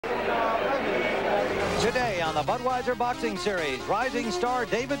Today on the Budweiser Boxing Series, rising star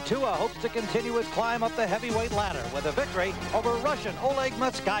David Tua hopes to continue his climb up the heavyweight ladder with a victory over Russian Oleg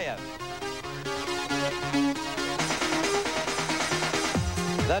Maskaev.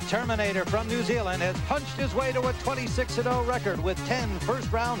 The Terminator from New Zealand has punched his way to a 26-0 record with 10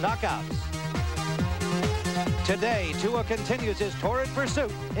 first-round knockouts. Today, Tua continues his torrid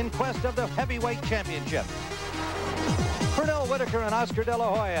pursuit in quest of the heavyweight championship. Pernell Whitaker and Oscar De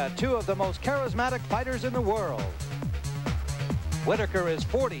La Hoya, two of the most charismatic fighters in the world. Whitaker is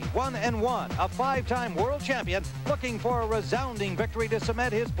 41-1, a five-time world champion, looking for a resounding victory to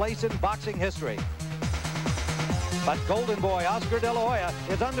cement his place in boxing history. But Golden Boy Oscar De La Hoya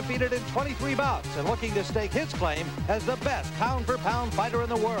is undefeated in 23 bouts and looking to stake his claim as the best pound-for-pound fighter in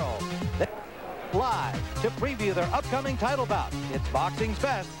the world. Live to preview their upcoming title bout. It's Boxing's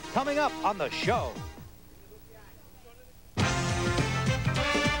Best coming up on the show.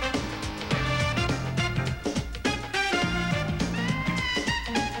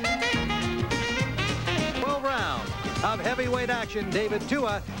 Of heavyweight action, David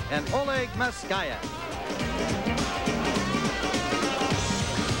Tua and Oleg Maskaev.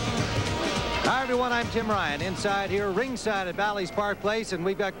 Hi everyone, I'm Tim Ryan, inside here, ringside at Bally's Park Place, and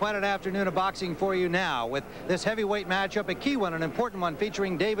we've got quite an afternoon of boxing for you now with this heavyweight matchup, a key one, an important one,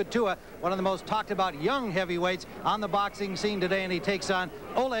 featuring David Tua, one of the most talked about young heavyweights on the boxing scene today, and he takes on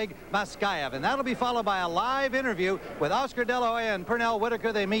Oleg Maskaev, and that'll be followed by a live interview with Oscar De La Hoya and Pernell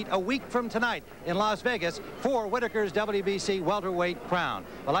Whitaker. They meet a week from tonight in Las Vegas for Whitaker's WBC welterweight crown.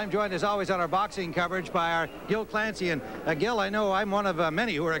 Well, I'm joined as always on our boxing coverage by our Gil Clancy, and Gil, I know I'm one of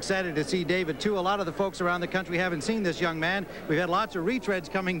many who are excited to see David Tua. A lot of the folks around the country haven't seen this young man. We've had lots of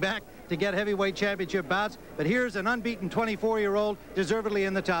retreads coming back to get heavyweight championship bouts, but here's an unbeaten 24-year-old deservedly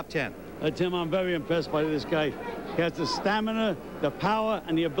in the top 10. Tim, I'm very impressed by this guy. He has the stamina, the power,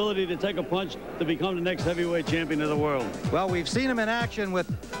 and the ability to take a punch to become the next heavyweight champion of the world. Well, we've seen him in action with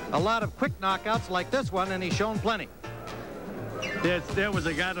a lot of quick knockouts like this one, and he's shown plenty. There was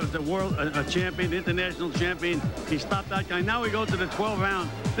a guy that was a world a champion, international champion. He stopped that guy. Now we go to the 12th round.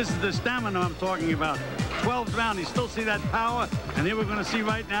 This is the stamina I'm talking about. 12th round, you still see that power, and here we're going to see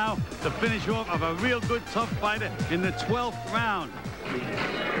right now the finish off of a real good, tough fighter in the 12th round.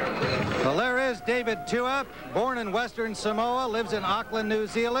 Well, there is David Tua, born in Western Samoa, lives in Auckland, New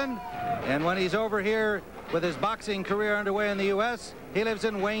Zealand, and when he's over here with his boxing career underway in the U.S., he lives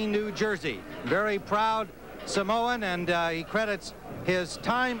in Wayne, New Jersey. Very proud Samoan, and he credits his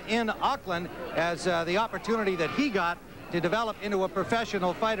time in Auckland as the opportunity that he got to develop into a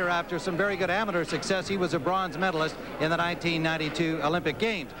professional fighter after some very good amateur success. He was a bronze medalist in the 1992 Olympic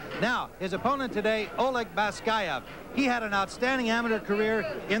Games. Now, his opponent today, Oleg Maskaev. He had an outstanding amateur career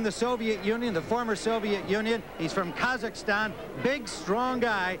in the Soviet Union, the former Soviet Union. He's from Kazakhstan. Big, strong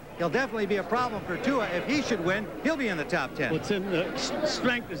guy. He'll definitely be a problem for Tua. If he should win, he'll be in the top 10. Well, Tim,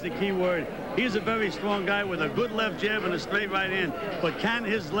 strength is the key word. He's a very strong guy with a good left jab and a straight right hand. But can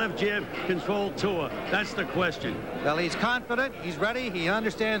his left jab control Tua? That's the question. Well, he's confident. He's ready. He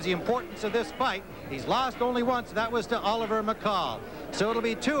understands the importance of this fight. He's lost only once. That was to Oliver McCall. So it'll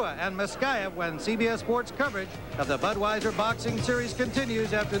be Tua and Maskaev when CBS Sports coverage of the Budweiser Boxing Series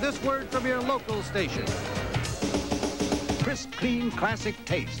continues after this word from your local station. Crisp, clean, classic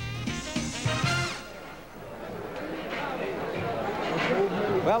taste.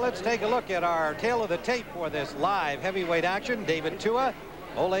 Well, let's take a look at our tail of the tape for this live heavyweight action. David Tua,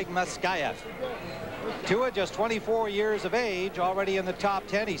 Oleg Maskaev. Tua, just 24 years of age, already in the top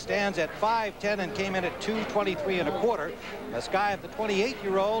 10. He stands at 5'10" and came in at 223 1/4. Maskaev, the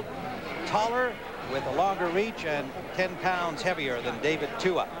 28-year-old, taller, with a longer reach and 10 pounds heavier than David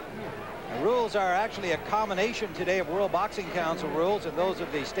Tua. The rules are actually a combination today of World Boxing Council rules and those of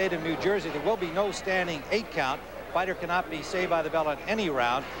the state of New Jersey. There will be no standing 8 count. Fighter cannot be saved by the bell in any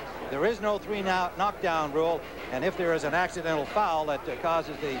round. There is no 3 knockdown rule, and if there is an accidental foul that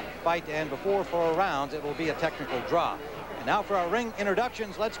causes the fight to end before 4 rounds, it will be a technical draw. And now for our ring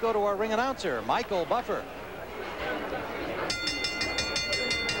introductions, let's go to our ring announcer, Michael Buffer.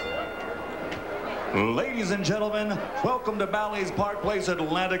 Ladies and gentlemen, welcome to Bally's Park Place,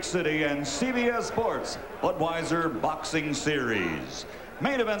 Atlantic City, and CBS Sports Budweiser Boxing Series.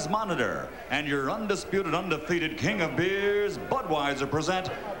 Main Events Monitor and your undisputed, undefeated king of beers, Budweiser,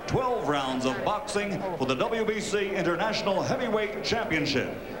 present 12 rounds of boxing for the WBC International Heavyweight Championship.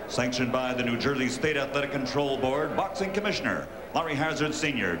 Sanctioned by the New Jersey State Athletic Control Board, Boxing Commissioner Larry Hazard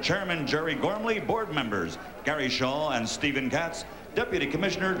Sr., Chairman Jerry Gormley, Board members Gary Shaw and Stephen Katz, Deputy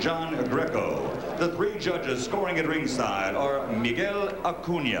Commissioner John Greco. The 3 judges scoring at ringside are Miguel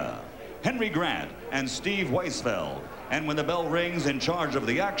Acuna, Henry Grant, and Steve Weisfeld. And when the bell rings, in charge of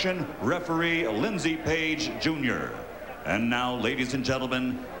the action, referee Lindsey Page Jr. And now, ladies and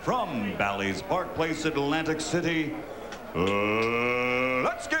gentlemen, from Bally's Park Place, Atlantic City,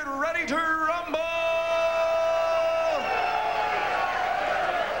 let's get ready to rumble!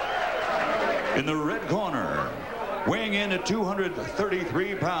 In the red corner, weighing in at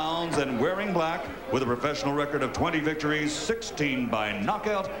 233 pounds and wearing black, with a professional record of 20 victories, 16 by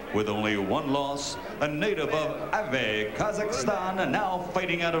knockout, with only 1 loss, a native of Ave, Kazakhstan, and now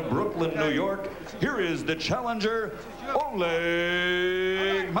fighting out of Brooklyn, New York, here is the challenger,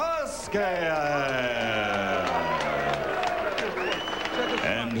 Oleg Maskaev.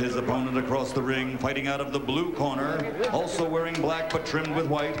 And his opponent across the ring, fighting out of the blue corner, also wearing black but trimmed with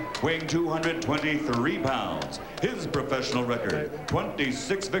white, weighing 223 pounds. His professional record,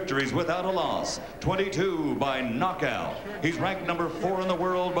 26 victories without a loss, 22 by knockout. He's ranked number 4 in the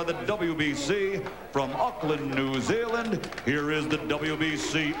world by the WBC. From Auckland, New Zealand, here is the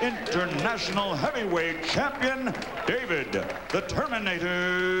WBC International Heavyweight Champion, David the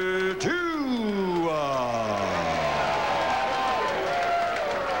Terminator Tua.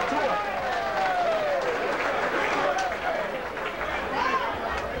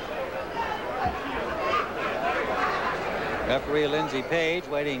 Referee Lindsey Page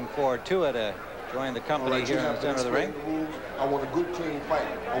waiting for Tua to join the company here in the center of the ring. I want a good, clean fight.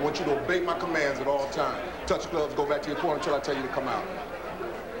 I want you to obey my commands at all times. Touch gloves, go back to your corner until I tell you to come out.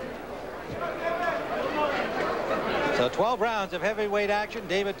 So 12 rounds of heavyweight action.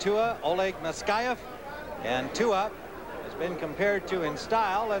 David Tua, Oleg Maskaev, and Tua has been compared to in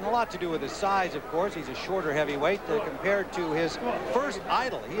style, and a lot to do with his size, of course. He's a shorter heavyweight compared to his first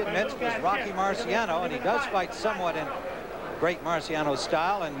idol. He admits was Rocky Marciano, and he does fight somewhat in great Marciano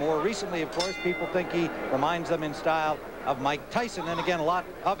style, and more recently, of course, people think he reminds them in style of Mike Tyson. And again, a lot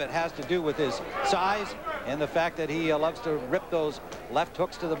of it has to do with his size and the fact that he loves to rip those left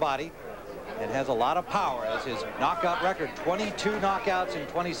hooks to the body and has a lot of power, as his knockout record, 22 knockouts in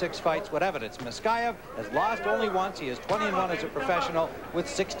 26 fights, would evidence. Maskaev has lost only once. He is 20-1 as a professional with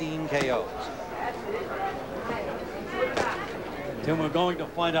 16 KOs. Tim, we're going to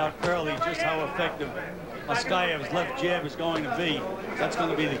find out early just how effective Maskaev's left jab is going to be. That's going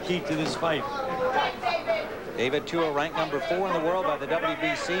to be the key to this fight. David Tua ranked number 4 in the world by the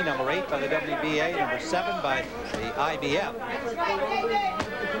WBC, number 8 by the WBA, number 7 by the IBF.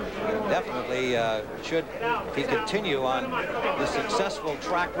 Definitely should he continue on the successful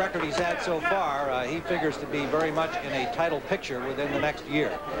track record he's had so far, he figures to be very much in a title picture within the next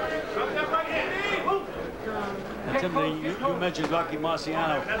year. And Tim, you mentioned Rocky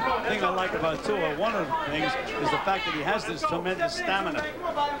Marciano. The thing I like about Tua, one of the things, is the fact that he has this tremendous stamina.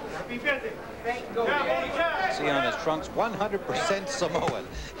 See on his trunks, 100% Samoan.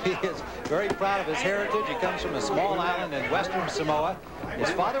 He is very proud of his heritage. He comes from a small island in western Samoa.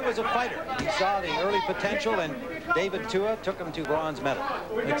 His father was a fighter. He saw the early potential, and David Tua took him to bronze medal.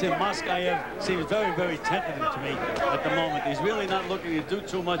 And Tim, Maskaev seems very, very tentative to me at the moment. He's really not looking to do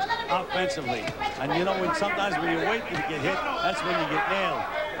too much offensively. And you know, sometimes when you're waiting to get hit, that's when you get nailed.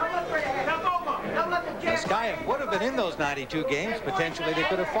 Maskaev would have been in those 92 games. Potentially they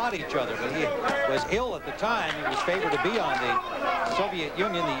could have fought each other, but he was ill at the time. He was favored to be on the Soviet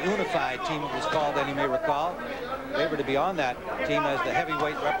Union, the unified team it was called, then you may recall. Favored to be on that team as the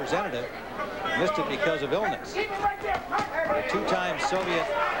heavyweight representative. Missed it because of illness. The 2-time Soviet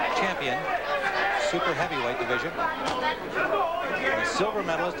champion, super heavyweight division, and a silver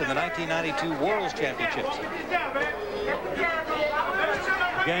medalist in the 1992 World Championships.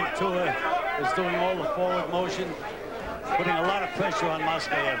 Again, Tua is doing all the forward motion, putting a lot of pressure on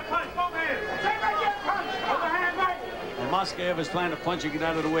Maskaev. And Maskaev is trying to punch and get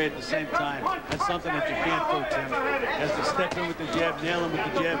out of the way at the same time. That's something that you can't do, Tim. He has to step in with the jab, nail him with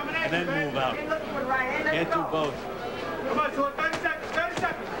the jab, and then move out. Can't do both.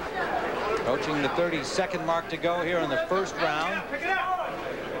 Approaching the 30-second mark to go here in the first round.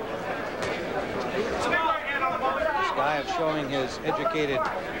 Maskaev showing his educated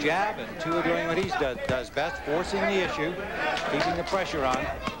jab, and Tua doing what he does best, forcing the issue, keeping the pressure on.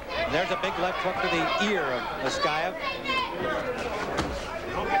 And there's a big left hook to the ear of Maskaev.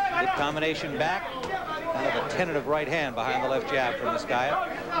 Good combination back. Kind of a tentative right hand behind the left jab from Maskaev.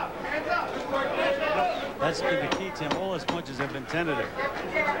 That's been the key, Tim. All his punches have been tentative.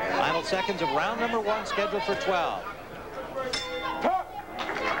 Final seconds of round number 1, scheduled for 12.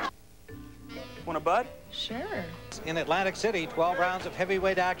 Want a bud? Sure. In Atlantic City, 12 rounds of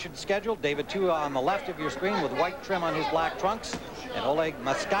heavyweight action scheduled. David Tua on the left of your screen with white trim on his black trunks. And Oleg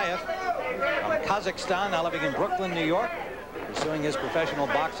Maskaev from Kazakhstan, now living in Brooklyn, New York, pursuing his professional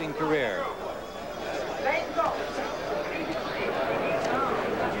boxing career.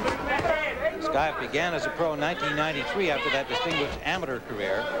 Maskaev began as a pro in 1993 after that distinguished amateur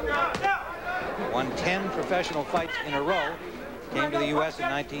career. Won 10 professional fights in a row. Came to the U.S. in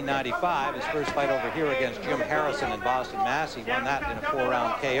 1995. His first fight over here against Jim Harrison in Boston, Mass. He won that in a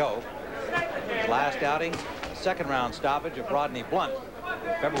 4-round KO. His last outing, a second-round stoppage of Rodney Blunt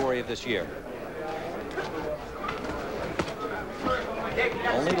in February of this year.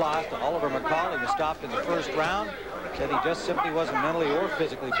 Only lost to Oliver McCall. He was stopped in the first round. Said he just simply wasn't mentally or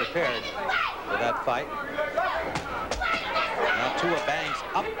physically prepared for that fight. Now Tua bangs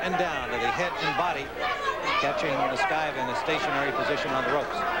up and down to the head and body, catching Maskaev in a stationary position on the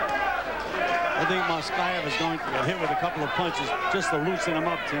ropes. I think Maskaev is going to get hit with a couple of punches just to loosen him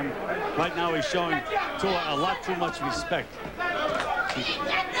up, Tim. Right now he's showing Tua a lot too much respect.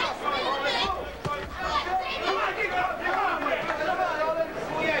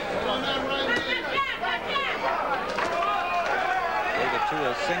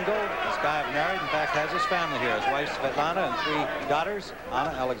 Tua is single. Maskaev married. In fact, has his family here. His wife Svetlana and 3 daughters, Anna,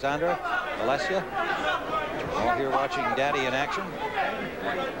 Alexandra, Alessia. All here watching Daddy in action.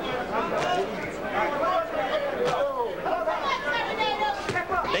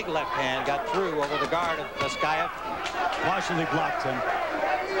 Big left hand got through over the guard of Maskaev. Partially blocked him.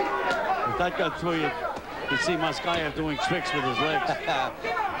 If that got through, you'd see Maskaev doing tricks with his legs.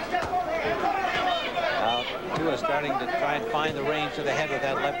 Tua starting to try and find the range to the head with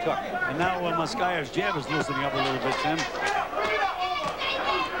that left hook. And now Maskaev's jab is loosening up a little bit, Tim.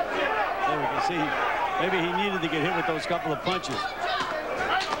 There we can see, maybe he needed to get hit with those couple of punches.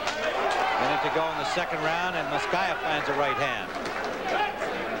 Minute to go in the second round, and Maskaev finds a right hand.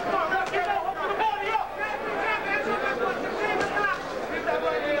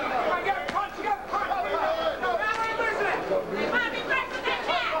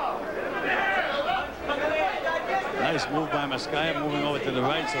 Nice move by Maskaev, moving over to the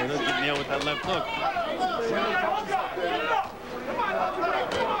right so he doesn't get nailed with that left hook.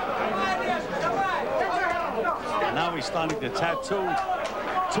 And now he's starting to tattoo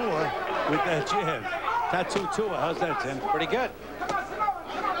Tua with that jab. Tattoo Tua, how's that, Tim? Pretty good.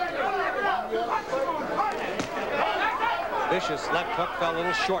 Vicious left hook fell a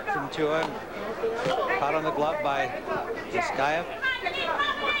little short from Tua. Caught on the glove by Maskaev.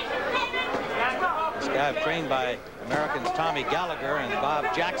 Maskaev trained by Americans Tommy Gallagher and Bob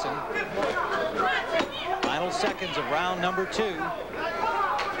Jackson. Final seconds of round number 2.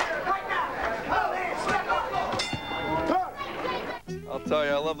 I'll tell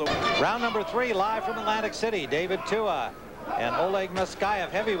you, I love the... Round number 3, live from Atlantic City. David Tua and Oleg Maskaev,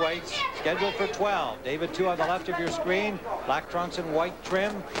 heavyweights, scheduled for 12. David Tua on the left of your screen, black trunks and white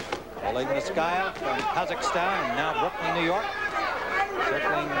trim. Oleg Maskaev from Kazakhstan and now Brooklyn, New York,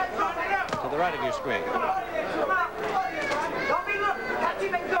 circling to the right of your screen.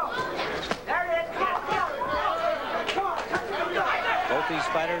 Both these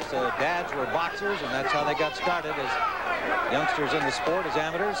fighters' dads were boxers, and that's how they got started as youngsters in the sport, as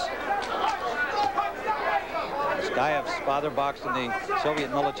amateurs. Maskaev's father boxed in the Soviet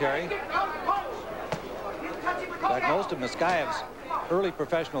military. In fact, most of Maskaev's early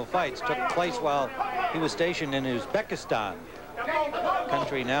professional fights took place while he was stationed in Uzbekistan,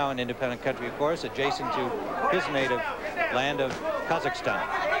 country now an independent country, of course, adjacent to his native land of Kazakhstan.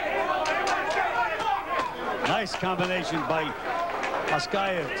 Nice combination by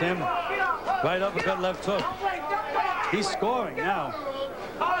Maskaev, Tim. Right uppercut, left hook. He's scoring now.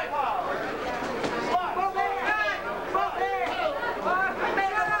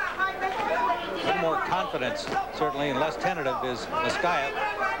 A little more confidence, certainly, and less tentative is Maskaev.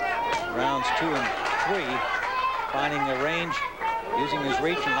 Rounds 2 and 3, finding the range, using his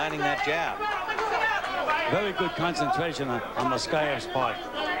reach and landing that jab. Very good concentration on Maskaev's part.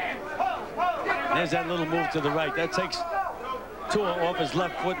 There's that little move to the right. That takes Tua off his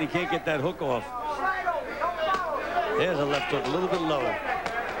left foot, and he can't get that hook off. There's a left hook, a little bit low,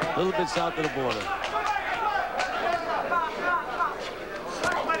 a little bit south of the border.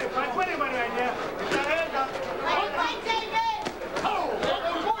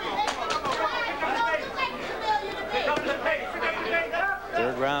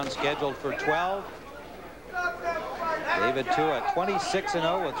 Third round scheduled for 12. David Tua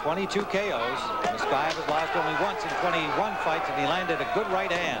 26-0 with 22 KOs. Maskaev has lost only once in 21 fights, and he landed a good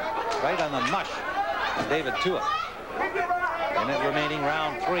right hand right on the mush of David Tua. Minute remaining,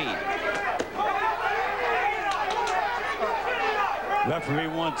 round 3. Referee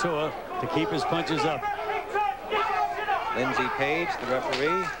wants Tua to keep his punches up. Lindsey Page, the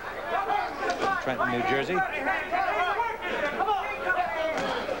referee, from Trenton, New Jersey.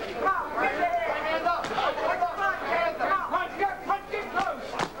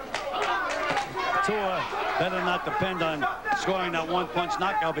 Tua better not depend on scoring that one-punch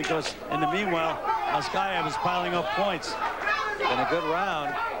knockout, because in the meanwhile, Maskaev is piling up points. Been a good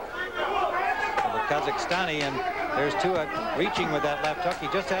round for the Kazakhstani, and there's Tua reaching with that left hook. He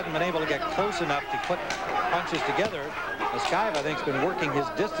just hadn't been able to get close enough to put punches together. Maskaev, I think, has been working his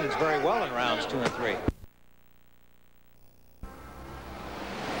distance very well in rounds 2 and 3.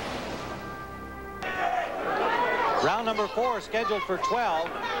 Round number 4 scheduled for 12.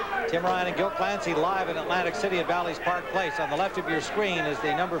 Tim Ryan and Gil Clancy live in Atlantic City at Bally's Park Place. On the left of your screen is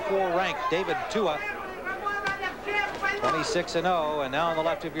the number 4 ranked David Tua, 26-0, and now on the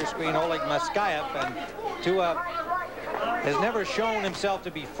left of your screen, Oleg Maskaev. And Tua has never shown himself to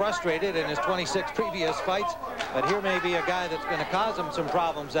be frustrated in his 26 previous fights, but here may be a guy that's going to cause him some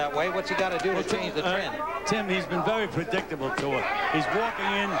problems that way. What's he got to do to change the trend? Tim, he's been very predictable, Tua. He's walking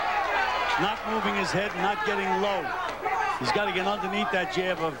in, not moving his head, not getting low. He's got to get underneath that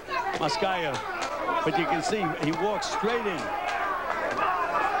jab of Maskaev. But you can see he walks straight in.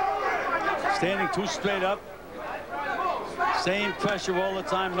 Standing too straight up. Same pressure all the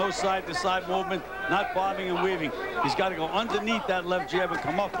time, no side-to-side movement, not bobbing and weaving. He's got to go underneath that left jab and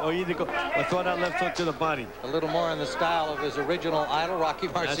come up, or either go or throw that left hook to the body. A little more in the style of his original idol, Rocky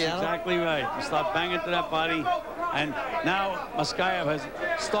Marciano. That's exactly right. You start banging to that body, and now Maskaev is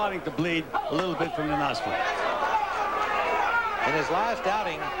starting to bleed a little bit from the nostril. In his last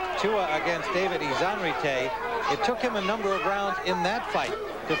outing, Tua against David Izanrite, it took him a number of rounds in that fight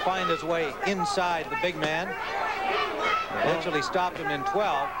to find his way inside the big man. Eventually stopped him in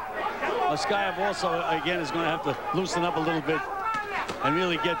 12. Maskaev also, again, is going to have to loosen up a little bit and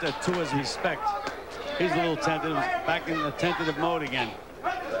really get to Tua's respect. He's a little tentative, back in the tentative mode again.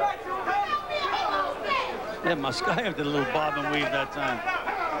 Yeah, Maskaev did a little bob and weave that time.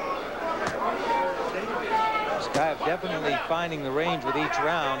 Maskaev definitely finding the range with each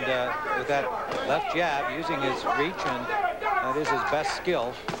round with that left jab, using his reach, and that is his best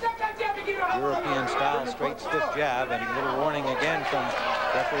skill. European style straight stiff jab, and a little warning again from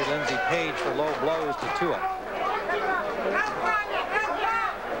referee Lindsey Page for low blows to Tua.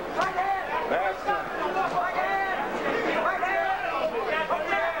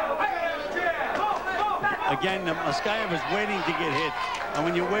 Again, Maskaev is waiting to get hit, and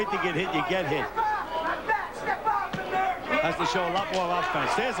when you wait to get hit, you get hit. Has to show a lot more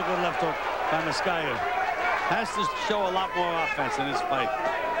offense. There's a good left hook by Maskaev. Has to show a lot more offense in this fight.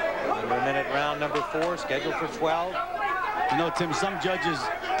 Under a minute, round number 4, scheduled for 12. You know, Tim, some judges,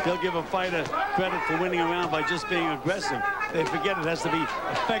 they'll give a fighter credit for winning a round by just being aggressive. They forget it has to be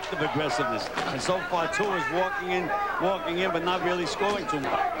effective aggressiveness. And so far, Tua is walking in, but not really scoring too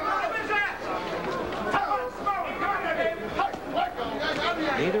much.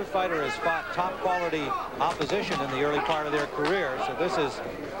 Neither fighter has fought top quality opposition in the early part of their career, so this is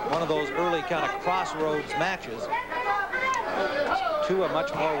one of those early kind of crossroads matches. Tua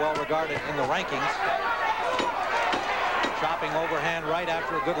much more well regarded in the rankings. Chopping overhand right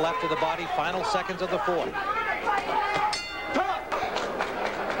after a good left to the body. Final seconds of the 4th.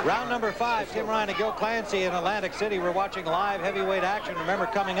 Round number 5, Tim Ryan and Gil Clancy in Atlantic City. We're watching live heavyweight action. Remember,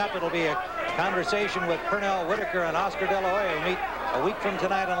 coming up, it'll be a conversation with Pernell Whitaker and Oscar De La Hoya, who meet a week from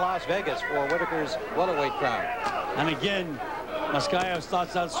tonight in Las Vegas for Whitaker's welterweight crown. And again, Maskaev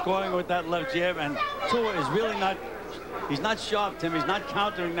starts out scoring with that left jab, and Tua is really not, he's not sharp, Tim. He's not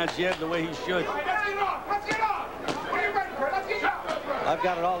countering that jab the way he should. I've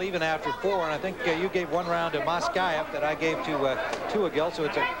got it all even after 4, and I think you gave one round to Maskaev that I gave to Tua, Gil, so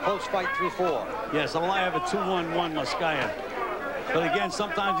it's a close fight through 4. Yes, I have a 2-1-1 Maskaev. But again,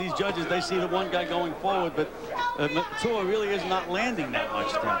 sometimes these judges, they see the one guy going forward, but Tua really is not landing that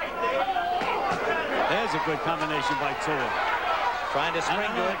much, Tim. There's a good combination by Tua. Trying to spring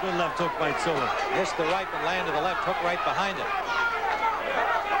to it. Good left hook by Tua. Missed the right, but landed the left hook right behind it.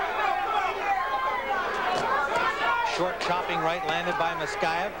 Short chopping right landed by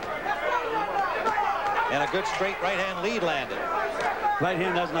Maskaev. And a good straight right hand lead landed. Right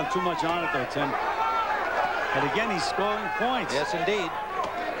hand doesn't have too much on it, though, Tim. But again, he's scoring points. Yes, indeed.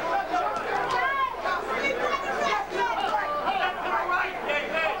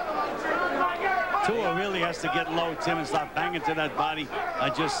 Tua really has to get low, Tim, and stop banging to that body.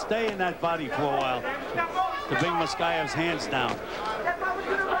 Just stay in that body for a while to bring Maskaev's hands down.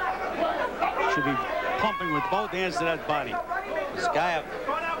 Should be pumping with both hands to that body. Maskaev,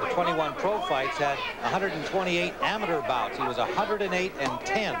 the 21 pro fights, had 128 amateur bouts. He was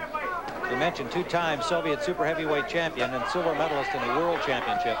 108-10. You mentioned 2-time Soviet super heavyweight champion and silver medalist in the World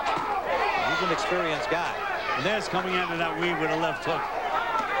Championship. He's an experienced guy. And there's coming into that weave with a left hook.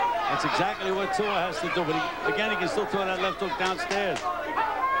 That's exactly what Tua has to do. But again, he can still throw that left hook downstairs.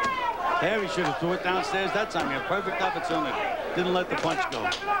 There he should have threw it downstairs that time. He had a perfect opportunity. Didn't let the punch go.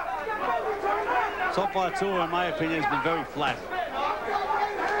 So far, Tua, in my opinion, has been very flat.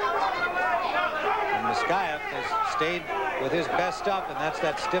 And Maskaev has stayed with his best stuff, and that's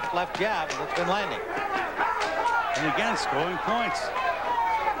that stiff left jab that's been landing. And again, scoring points.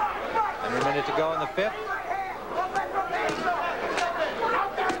 And a minute to go in the fifth.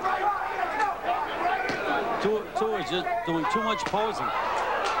 Tua is just doing too much posing.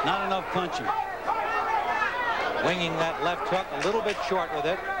 Not enough punching. Winging that left hook a little bit short with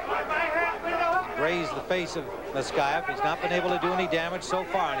it. Grazed the face of Maskaev. He's not been able to do any damage so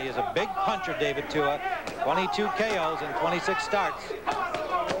far, and he is a big puncher, David Tua. 22 KOs in 26 starts.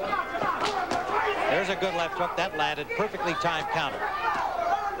 There's a good left hook. That landed perfectly timed counter.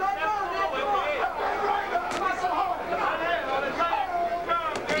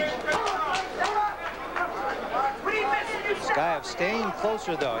 Maskaev staying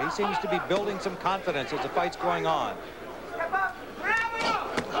closer, though. He seems to be building some confidence as the fight's going on.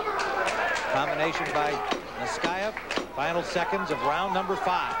 Combination by Maskaev. Final seconds of round number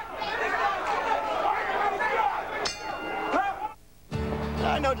 5.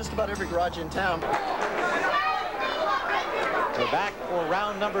 I know just about every garage in town. We're back for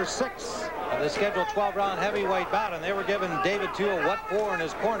round number 6 of the scheduled 12-round heavyweight bout, and they were giving David Tua what for in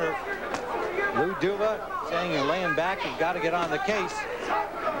his corner. Lou Duva saying you're laying back, you've got to get on the case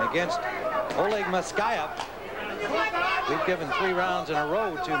against Oleg Maskaev. We've given 3 rounds in a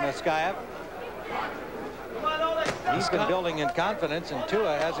row to Maskaev. He's been building in confidence, and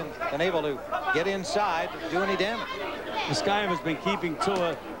Tua hasn't been able to get inside to do any damage. Maskaev has been keeping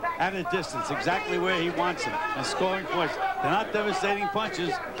Tua at a distance, exactly where he wants him, and scoring points. They're not devastating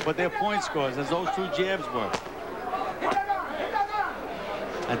punches, but they're point scores, as those 2 jabs were.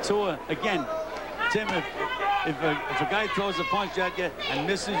 And Tua, again, Tim, if a guy throws a punch at you and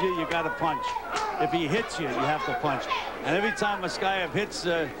misses you, you got to punch. If he hits you, you have to punch. And every time Maskaev hits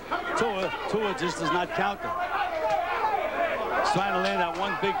Tua just does not counter. He's trying to land that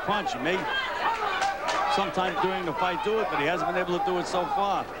one big punch. He may sometime during the fight do it, but he hasn't been able to do it so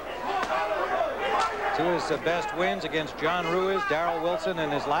far. Tua's best wins against John Ruiz, Darrell Wilson,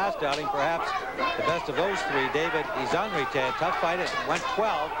 and his last outing, perhaps the best of those 3, David Izanrite. A tough fight. It went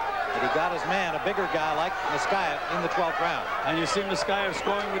 12, but he got his man, a bigger guy like Maskaev, in the 12th round. And you see Maskaev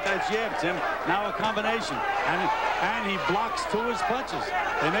scoring with that jab, Tim. Now a combination. And he blocks Tua's punches.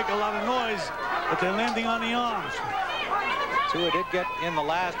 They make a lot of noise, but they're landing on the arms. Tua did get in the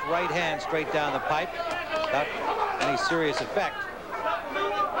last right hand straight down the pipe without any serious effect.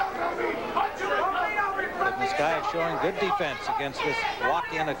 But Maskaev showing good defense against this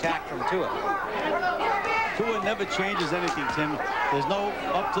walk-in attack from Tua. Tua never changes anything, Tim. There's no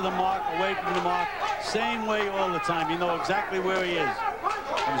up to the mark, away from the mark. Same way all the time. You know exactly where he is.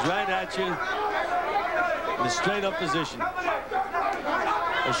 Comes right at you in a straight-up position.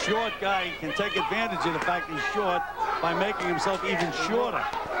 A short guy can take advantage of the fact he's short by making himself even shorter.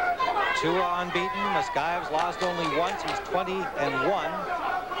 Tua unbeaten. Maskaev's lost only once. He's 20-1.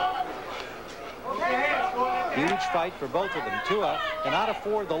 Huge fight for both of them. Tua cannot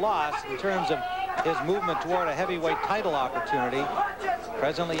afford the loss in terms of his movement toward a heavyweight title opportunity.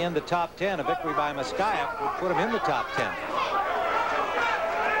 Presently in the top 10. A victory by Maskaev would put him in the top 10.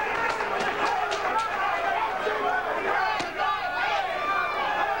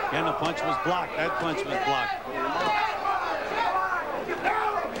 Again, the punch was blocked. That punch was blocked.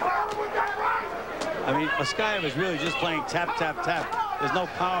 I mean, Maskaev is really just playing tap, tap, tap. There's no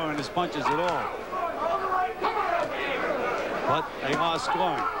power in his punches at all. But they are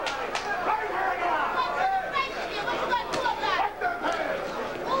scoring.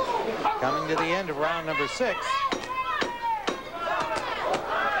 Coming to the end of round number 6.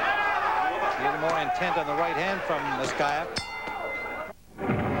 A little more intent on the right hand from Maskaev.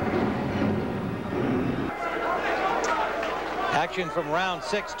 Action from round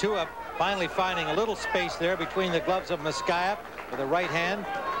 6. Tua finally finding a little space there between the gloves of Maskaev with the right hand,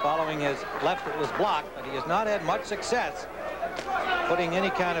 following his left that was blocked, but he has not had much success putting any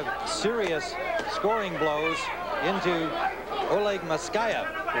kind of serious scoring blows into Oleg Maskaev.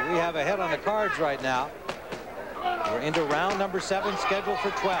 We have a head on the cards right now. We're into round number 7, scheduled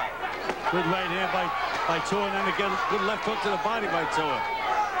for 12. Good right hand by Tua, and then again, good left hook to the body by Tua.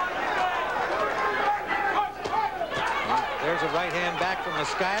 There's a right hand back from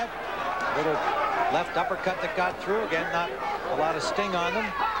Maskaev. A little left uppercut that got through. Again, not a lot of sting on them.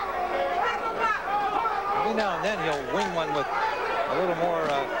 Every now and then he'll wing one with a little more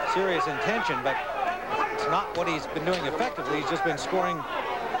serious intention, but it's not what he's been doing effectively. He's just been scoring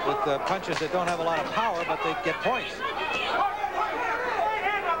with punches that don't have a lot of power, but they get points.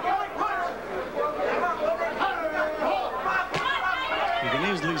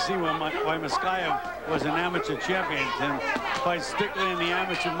 see why Maskaev was an amateur champion. Tim fights strictly in the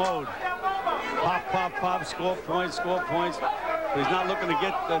amateur mode. Pop, pop, pop, score points, score points. But he's not looking to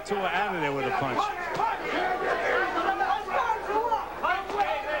get Tua out of there with a punch.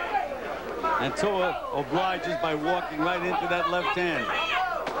 And Tua obliges by walking right into that left hand.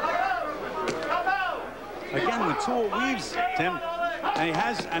 Again, when Tua weaves, Tim,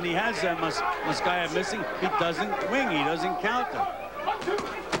 and he has Maskaev missing, he doesn't wing, he doesn't counter.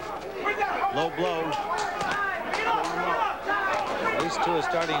 Low blow. These two are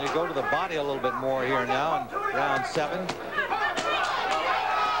starting to go to the body a little bit more here now in round 7.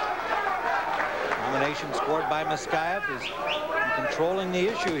 Domination scored by Maskaev is controlling the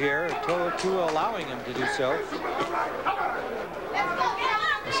issue here. Tua allowing him to do so.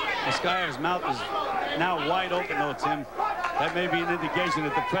 Maskaev's mouth is now wide open, though, Tim. That may be an indication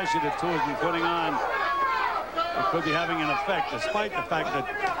that the pressure that Tua's been putting on could be having an effect, despite the fact that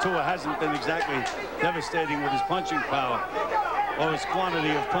Tua hasn't been exactly devastating with his punching power or his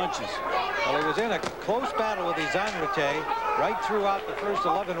quantity of punches. Well, he was in a close battle with Izanrate right throughout the first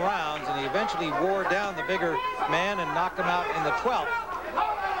 11 rounds, and he eventually wore down the bigger man and knocked him out in the 12th.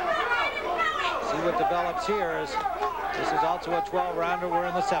 See what develops here as this is also a 12-rounder. We're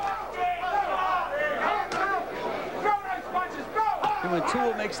in the 7th. And when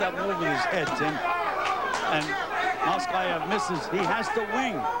Tua makes that move with his head, Tim, and Maskaev misses, he has to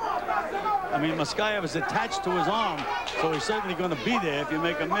wing. I mean, Maskaev is attached to his arm, so he's certainly going to be there if you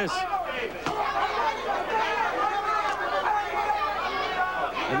make a miss.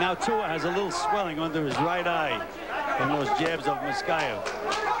 And now Tua has a little swelling under his right eye from those jabs of Maskaev.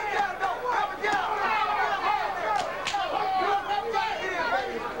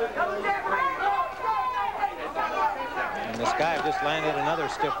 And Maskaev just landed another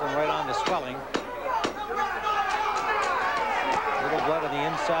stiff one right on the swelling. Little blood on the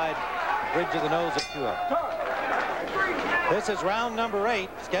inside bridge of the nose of Tua. This is round number 8,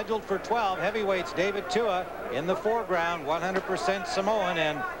 scheduled for 12. Heavyweights David Tua in the foreground, 100% Samoan.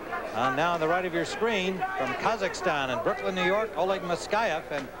 And now on the right of your screen, from Kazakhstan and Brooklyn, New York, Oleg Maskaev.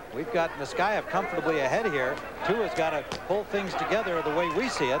 And we've got Maskaev comfortably ahead here. Tua's got to pull things together the way we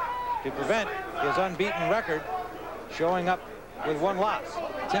see it to prevent his unbeaten record showing up with 1 loss.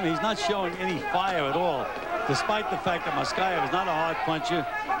 Tim, he's not showing any fire at all, despite the fact that Maskaev is not a hard puncher.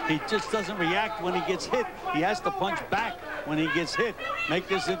 He just doesn't react when he gets hit. He has to punch back when he gets hit. Make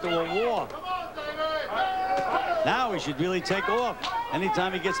this into a war. Now he should really take off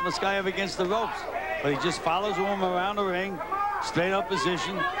anytime he gets Maskaev against the ropes. But he just follows him around the ring, straight up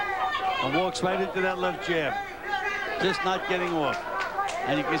position, and walks right into that left jab. Just not getting off.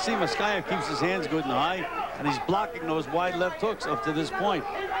 And you can see Maskaev keeps his hands good and high, and he's blocking those wide left hooks up to this point.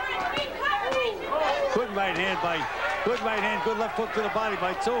 Good right hand, good left hook to the body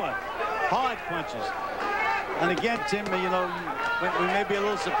by Tua. Hard punches. And again, Tim, you know, we may be a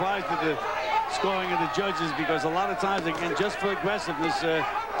little surprised at the scoring of the judges, because a lot of times, again, just for aggressiveness,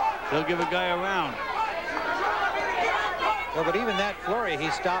 they'll give a guy a round. Well, but even that flurry,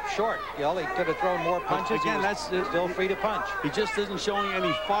 he stopped short. Gil, he could have thrown more punches. Again, that's still free to punch. He just isn't showing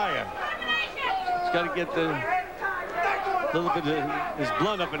any fire. He's got to get the little bit of his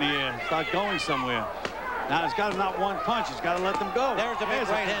blood up in the air, start going somewhere. Now he's got to not one punch. He's got to let them go. There's a big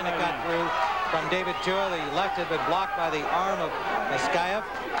right hand that got through from David Tua. The left had been blocked by the arm of Maskaev,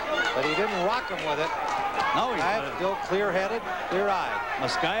 but he didn't rock him with it. No, he's still clear-headed, clear-eyed.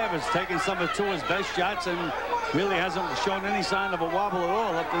 Maskaev has taken some of Tua's best shots and really hasn't shown any sign of a wobble at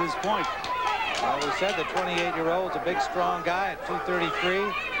all up to this point. Well, we said the 28-year-old's a big, strong guy at 233,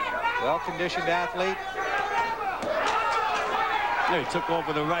 well-conditioned athlete. He took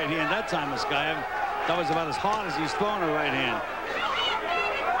over the right hand that time, Maskaev. That was about as hard as he's throwing a right hand.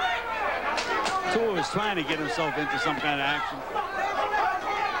 Tua was trying to get himself into some kind of action.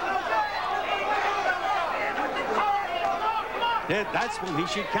 Yeah, that's when he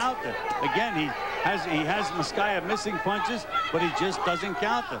should counter. Again, he has Maskaev missing punches, but he just doesn't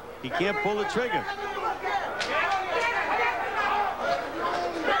counter. He can't pull the trigger.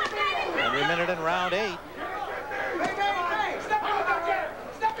 Every minute in round 8.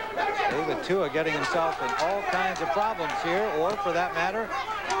 David Tua getting himself in all kinds of problems here, or for that matter,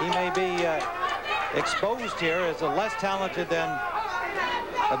 he may be exposed here as a less talented than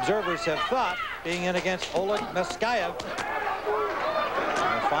observers have thought, being in against Oleg Maskaev.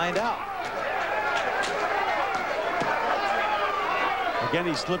 We'll find out. Again,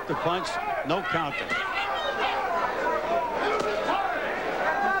 he slipped the punch, no counter.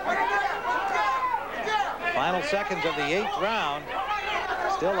 Final seconds of the 8th round.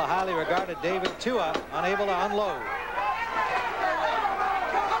 Still a highly regarded David Tua unable to unload.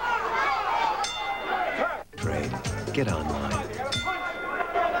 get online.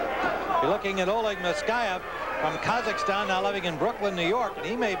 You're looking at Oleg Maskaev from Kazakhstan, now living in Brooklyn, New York, and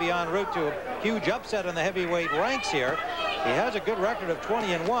he may be en route to a huge upset in the heavyweight ranks here. He has a good record of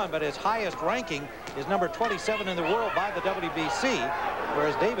 20-1, but his highest ranking is number 27 in the world by the WBC,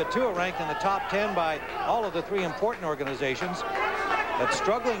 whereas David Tua ranked in the top 10 by all of the 3 important organizations. But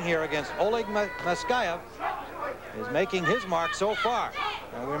struggling here against Oleg Maskaev is making his mark so far.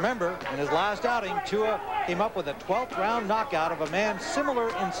 Now remember, in his last outing, Tua came up with a 12th round knockout of a man similar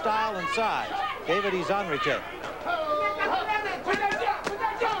in style and size, David Izanrite.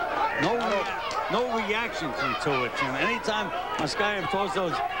 No reaction from Tua. And anytime Maskaev throws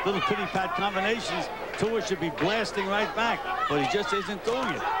those little pity-pat combinations, Tua should be blasting right back, but he just isn't doing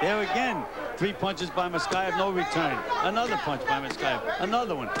it. There again, 3 punches by Maskaev, no return. Another punch by Maskaev,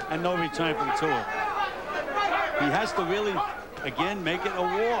 another one, and no return from Tua. He has to really, again, make it a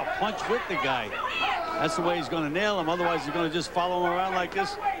war. Punch with the guy. That's the way he's going to nail him. Otherwise, he's going to just follow him around like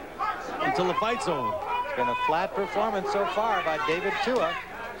this until the fight's over. It's been a flat performance so far by David Tua.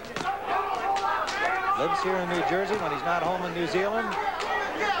 Lives here in New Jersey when he's not home in New Zealand.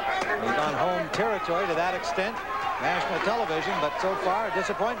 He's on home territory to that extent. National television, but so far a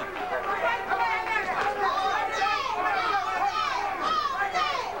disappointment.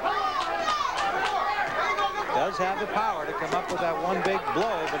 Does have the power to come up with that one big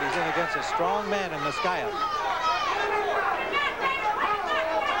blow, but he's in against a strong man in Maskaev.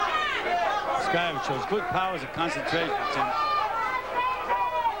 Maskaev shows good powers of concentration.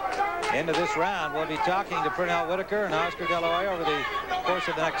 Into this round, we'll be talking to Pernell Whitaker and Oscar De La Hoya over the course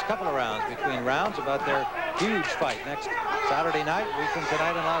of the next couple of rounds, between rounds, about their huge fight next Saturday night, a week from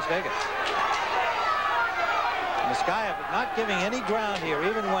tonight in Las Vegas. Maskaev not giving any ground here,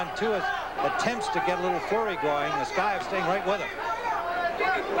 even when Tua attempts to get a little flurry going. Maskaev staying right with him.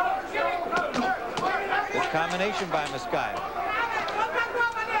 Good combination by Maskaev.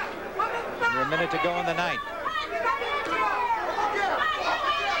 Under a minute to go in the ninth.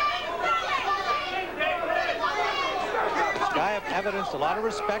 Maskaev evidenced a lot of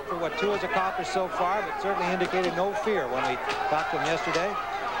respect for what Tua's accomplished so far, but certainly indicated no fear when we talked to him yesterday.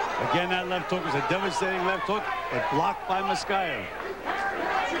 Again, that left hook was a devastating left hook, but blocked by Maskaev.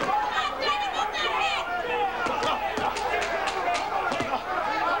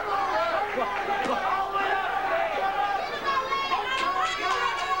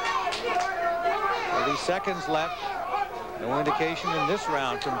 Seconds left. No indication in this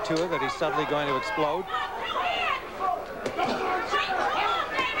round from Tua that he's suddenly going to explode.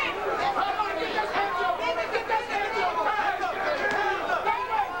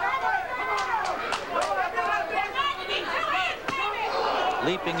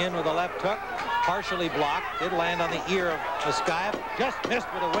 Leaping in with a left hook, partially blocked. Did land on the ear of Maskaev. Just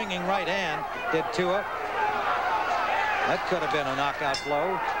missed with a winging right hand, did Tua. That could have been a knockout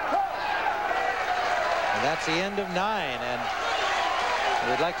blow. That's the end of 9, and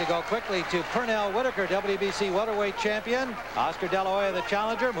we'd like to go quickly to Pernell Whitaker, WBC welterweight champion. Oscar De La Hoya, the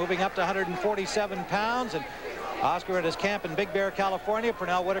challenger, moving up to 147 pounds, and Oscar at his camp in Big Bear, California.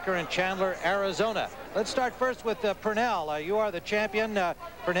 Pernell Whitaker in Chandler, Arizona. Let's start first with Pernell. You are the champion.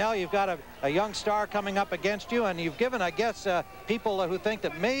 Pernell, you've got a young star coming up against you, and you've given, I guess, people who think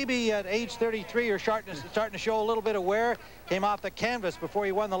that maybe at age 33 you're starting to show a little bit of wear. Came off the canvas before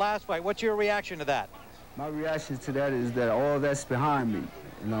you won the last fight. What's your reaction to that? My reaction to that is that all that's behind me,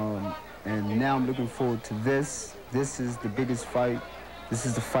 you know, and now I'm looking forward to this. This is the biggest fight. This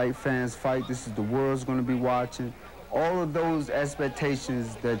is the fight fans fight. This is the world's going to be watching. All of those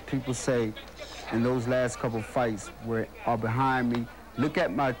expectations that people say in those last couple fights are behind me. Look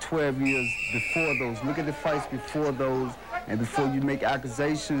at my 12 years before those. Look at the fights before those, and before you make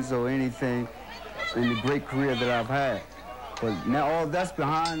accusations or anything in the great career that I've had. But now all that's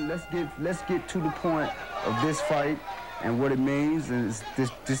behind. Let's get to the point of this fight and what it means. And this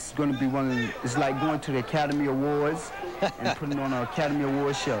is going to be it's like going to the Academy Awards and putting on an Academy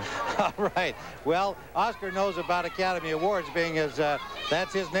Awards show. All right. Well, Oscar knows about Academy Awards, being as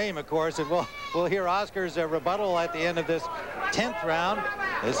that's his name, of course. And we'll hear Oscar's rebuttal at the end of this 10th round.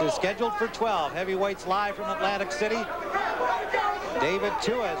 This is scheduled for 12. Heavyweights live from Atlantic City. David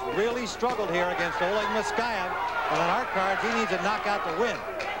Tua has really struggled here against Oleg Maskaev. And on our cards, he needs a knockout to win.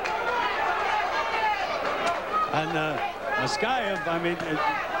 And Maskaev, I mean,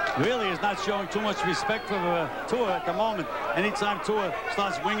 really is not showing too much respect for Tua at the moment. Anytime Tua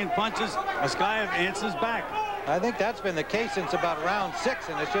starts winging punches, Maskaev answers back. I think that's been the case since about round 6,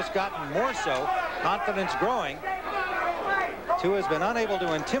 and it's just gotten more so. Confidence growing. Tua's been unable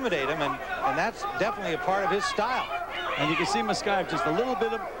to intimidate him, and that's definitely a part of his style. And you can see Maskaev just a little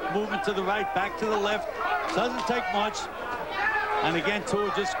bit of movement to the right, back to the left, Doesn't take much. And again,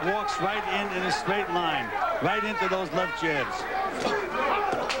 Tua just walks right in a straight line, right into those left jabs.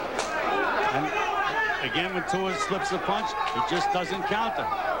 And again, when Tua slips a punch, he just doesn't counter.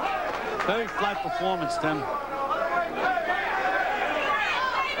 Very flat performance, Tim.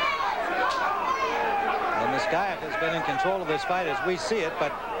 Well, Maskaev has been in control of this fight as we see it,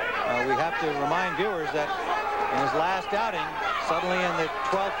 but we have to remind viewers that in his last outing, suddenly in the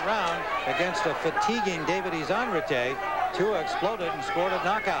 12th round against a fatiguing David Izanrite, Tua exploded and scored a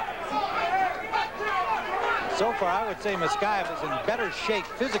knockout. So far, I would say Maskaev is in better shape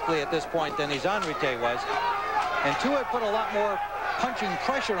physically at this point than Izanrite was. And Tua put a lot more punching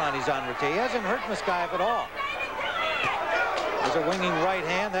pressure on Izanrite. He hasn't hurt Maskaev at all. There's a winging right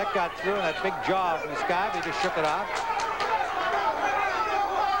hand. That got through, and that big jaw of Maskaev, he just shook it off.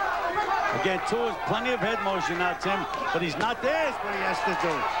 Again, Tua's plenty of head motion now, Tim, but he's not there is what he has to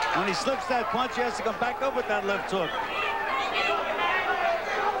do. When he slips that punch, he has to come back up with that left hook.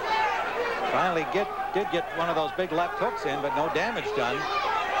 Finally did get one of those big left hooks in, but no damage done.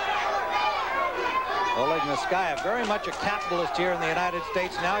 Oleg Maskaev, very much a capitalist here in the United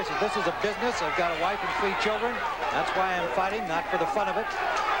States now. He says, this is a business. I've got a wife and 3 children. That's why I'm fighting, not for the fun of it.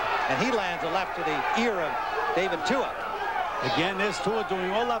 And he lands a left to the ear of David Tua. Again, there's Tua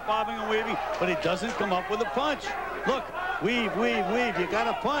doing all that bobbing and weaving, but he doesn't come up with a punch. Look, weave, weave, weave. You got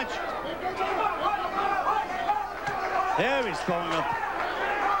to punch. There he's going up.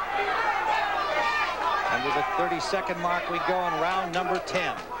 Under the 30-second mark we go in round number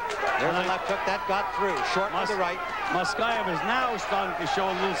 10. There's a left hook that got through, short to the right. Maskaev is now starting to show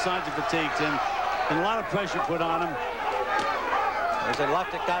a little signs of fatigue, Tim. And a lot of pressure put on him. There's a left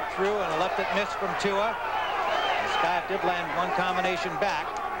that got through and a left that missed from Tua. Maskaev did land one combination back.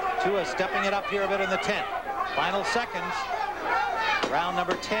 Tua stepping it up here a bit in the 10th. Final seconds. Round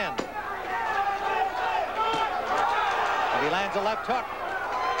number 10. And he lands a left hook.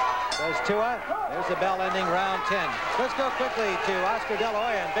 Says Tua. There's the bell ending round 10. Let's go quickly to Oscar De La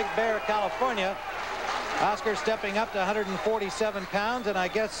Hoya in Big Bear, California. Oscar stepping up to 147 pounds, and I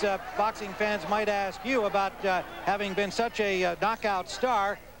guess boxing fans might ask you about having been such a knockout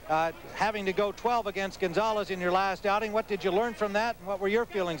star, having to go 12 against Gonzalez in your last outing. What did you learn from that, and what were your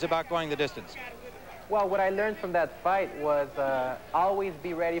feelings about going the distance? Well, what I learned from that fight was always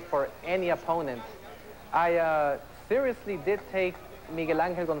be ready for any opponent. I seriously did take Miguel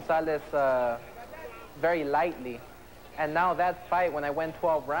Angel Gonzalez very lightly. And now that fight, when I went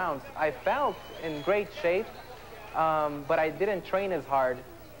 12 rounds, I felt in great shape, but I didn't train as hard.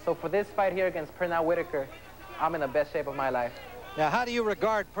 So for this fight here against Pernell Whitaker, I'm in the best shape of my life. Now, how do you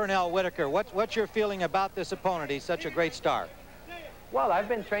regard Pernell Whitaker? What's your feeling about this opponent? He's such a great star. Well, I've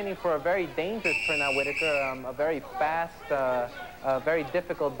been training for a very dangerous Pernell Whitaker, a very fast, very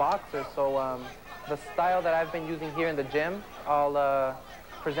difficult boxer. So the style that I've been using here in the gym, I'll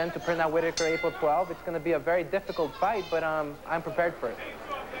present to Pernell Whitaker April 12th. It's going to be a very difficult fight, but I'm prepared for it.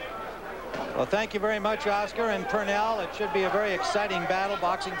 Well, thank you very much, Oscar and Pernell. It should be a very exciting battle.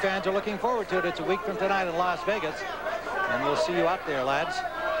 Boxing fans are looking forward to it. It's a week from tonight in Las Vegas, and we'll see you out there, lads.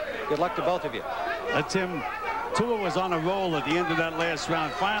 Good luck to both of you. Tim, Tua was on a roll at the end of that last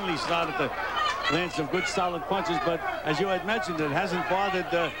round. Finally started to land some good solid punches, but as you had mentioned, it hasn't bothered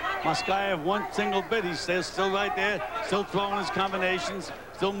Maskaev one single bit. He's still right there, still throwing his combinations,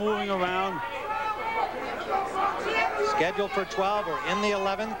 still moving around. Scheduled for 12 or in the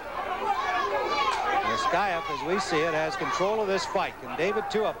 11th. Maskaev, as we see it, has control of this fight. Can David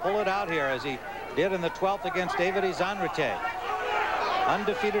Tua pull it out here as he did in the 12th against David Izanrite?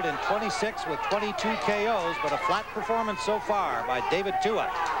 Undefeated in 26 with 22 KOs, but a flat performance so far by David Tua.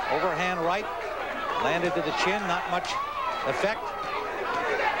 Overhand right, landed to the chin, not much effect.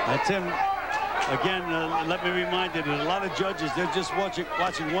 Tim, again, let me remind you that a lot of judges, they're just watching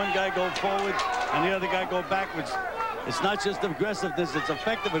one guy go forward and the other guy go backwards. It's not just aggressiveness, it's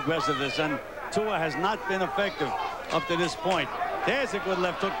effective aggressiveness, and Tua has not been effective up to this point. There's a good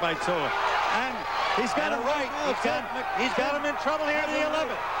left hook by Tua. And he's got it right. He's got him in trouble here in the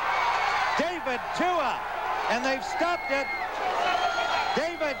 11th. David Tua, and they've stopped it.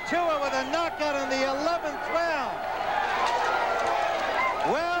 David Tua with a knockout in the 11th round.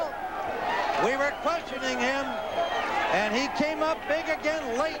 Well, we were questioning him, and he came up big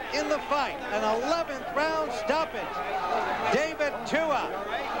again late in the fight. An 11th round stoppage. David Tua.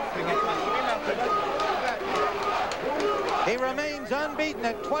 He remains unbeaten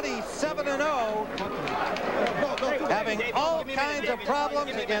at 27-0, having all kinds of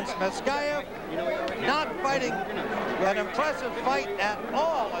problems against Maskaev, not fighting an impressive fight at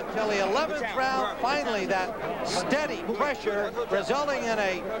all in till the 11th round. Finally, that steady pressure resulting in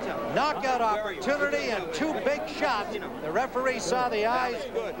a knockout opportunity and 2 big shots. The referee saw the eyes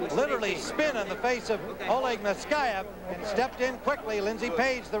literally spin in the face of Oleg Maskaev and stepped in quickly, Lindsey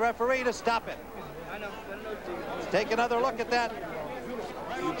Page, the referee, to stop it. Let's take another look at that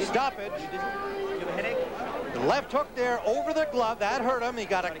stoppage. The left hook there over the glove, that hurt him. He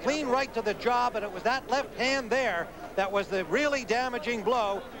got a clean right to the jaw, but it was that left hand there that was the really damaging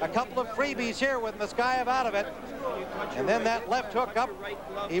blow. A couple of freebies here with Maskaev out of it. And then that left hook up,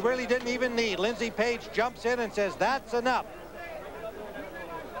 he really didn't even need. Lindsey Page jumps in and says, that's enough.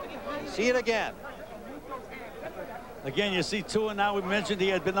 See it again. Again, you see Tua now. We mentioned he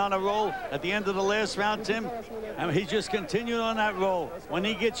had been on a roll at the end of the last round, Tim, and he just continued on that roll. When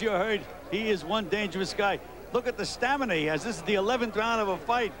he gets you hurt, he is one dangerous guy. Look at the stamina he has. This is the 11th round of a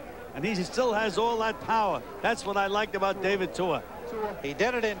fight, and he still has all that power. That's what I liked about David Tua. He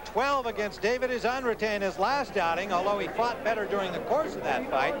did it in 12 against David Izanrate in his last outing, although he fought better during the course of that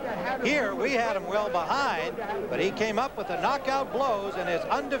fight. Here, we had him well behind, but he came up with the knockout blows and is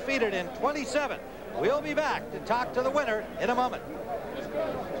undefeated in 27. We'll be back to talk to the winner in a moment.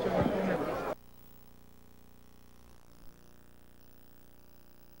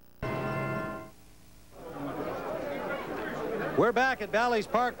 We're back at Bally's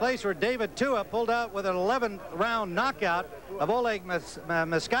Park Place where David Tua pulled out with an 11th round knockout of Oleg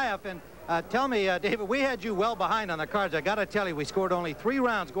Maskaev. And tell me, David, we had you well behind on the cards. I got to tell you, we scored only 3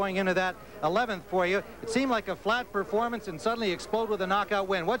 rounds going into that 11th for you. It seemed like a flat performance and suddenly explode with a knockout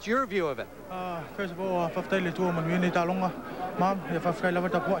win. What's your view of it? First of all, I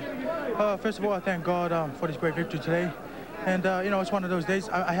thank God for this great victory today. And, you know, it's one of those days.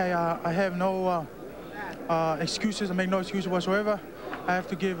 I have no excuses. I make no excuses whatsoever. I have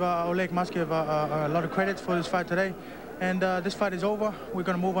to give Oleg Maskaev a lot of credit for this fight today. And this fight is over. We're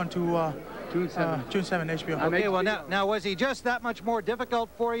going to move on to June 7, HBO. Okay, well, now was he just that much more difficult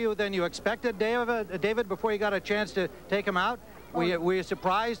for you than you expected, David, before you got a chance to take him out? Were you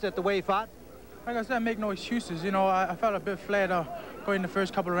surprised at the way he fought? Like I said, I make no excuses. You know, I felt a bit flat going the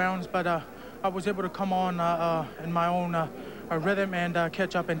first couple of rounds, but I was able to come on in my own rhythm and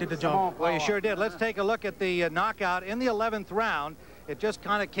catch up and did the job. Well, you sure did. Let's take a look at the knockout in the 11th round. It just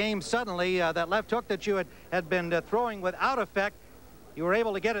kind of came suddenly. That left hook that you had been throwing without effect, you were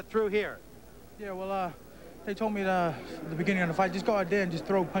able to get it through here. Yeah, well, they told me the beginning of the fight, just go out there and just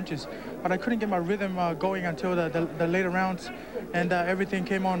throw punches. But I couldn't get my rhythm going until the later rounds, and everything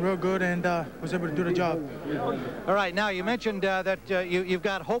came on real good and was able to do the job. All right, now you mentioned that you've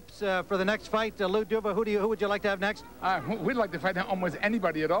got hopes for the next fight. Lou Duba, who would you like to have next? We'd like to fight almost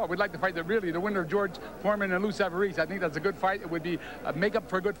anybody at all. We'd like to fight the winner of George Foreman and Lou Savarese. I think that's a good fight. It would be a make-up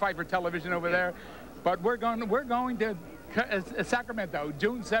for a good fight for television over there. But we're going to Sacramento,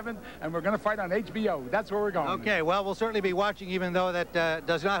 June 7th, and we're going to fight on HBO. That's where we're going. Okay, well, we'll certainly be watching, even though that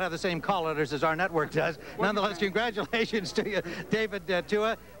does not have the same call letters as our network does. Nonetheless, congratulations to you, David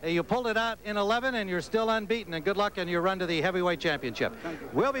Tua. You pulled it out in 11, and you're still unbeaten, and good luck on your run to the heavyweight championship.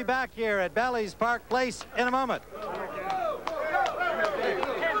 We'll be back here at Bally's Park Place in a moment.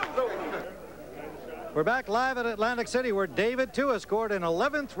 We're back live at Atlantic City, where David Tua scored an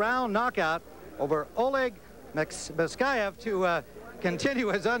 11th round knockout over Oleg Maskaev to continue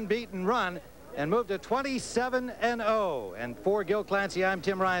his unbeaten run and move to 27-0. And for Gil Clancy, I'm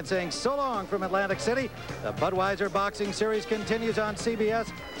Tim Ryan saying so long from Atlantic City. The Budweiser Boxing Series continues on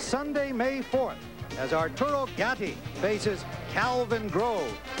CBS Sunday, May 4th, as Arturo Gatti faces Calvin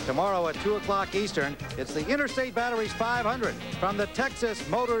Grove. Tomorrow at 2 o'clock Eastern, it's the Interstate Batteries 500 from the Texas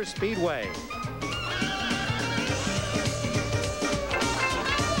Motor Speedway.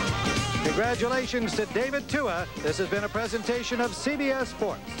 Congratulations to David Tua. This has been a presentation of CBS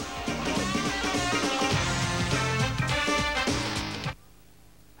Sports.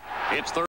 It's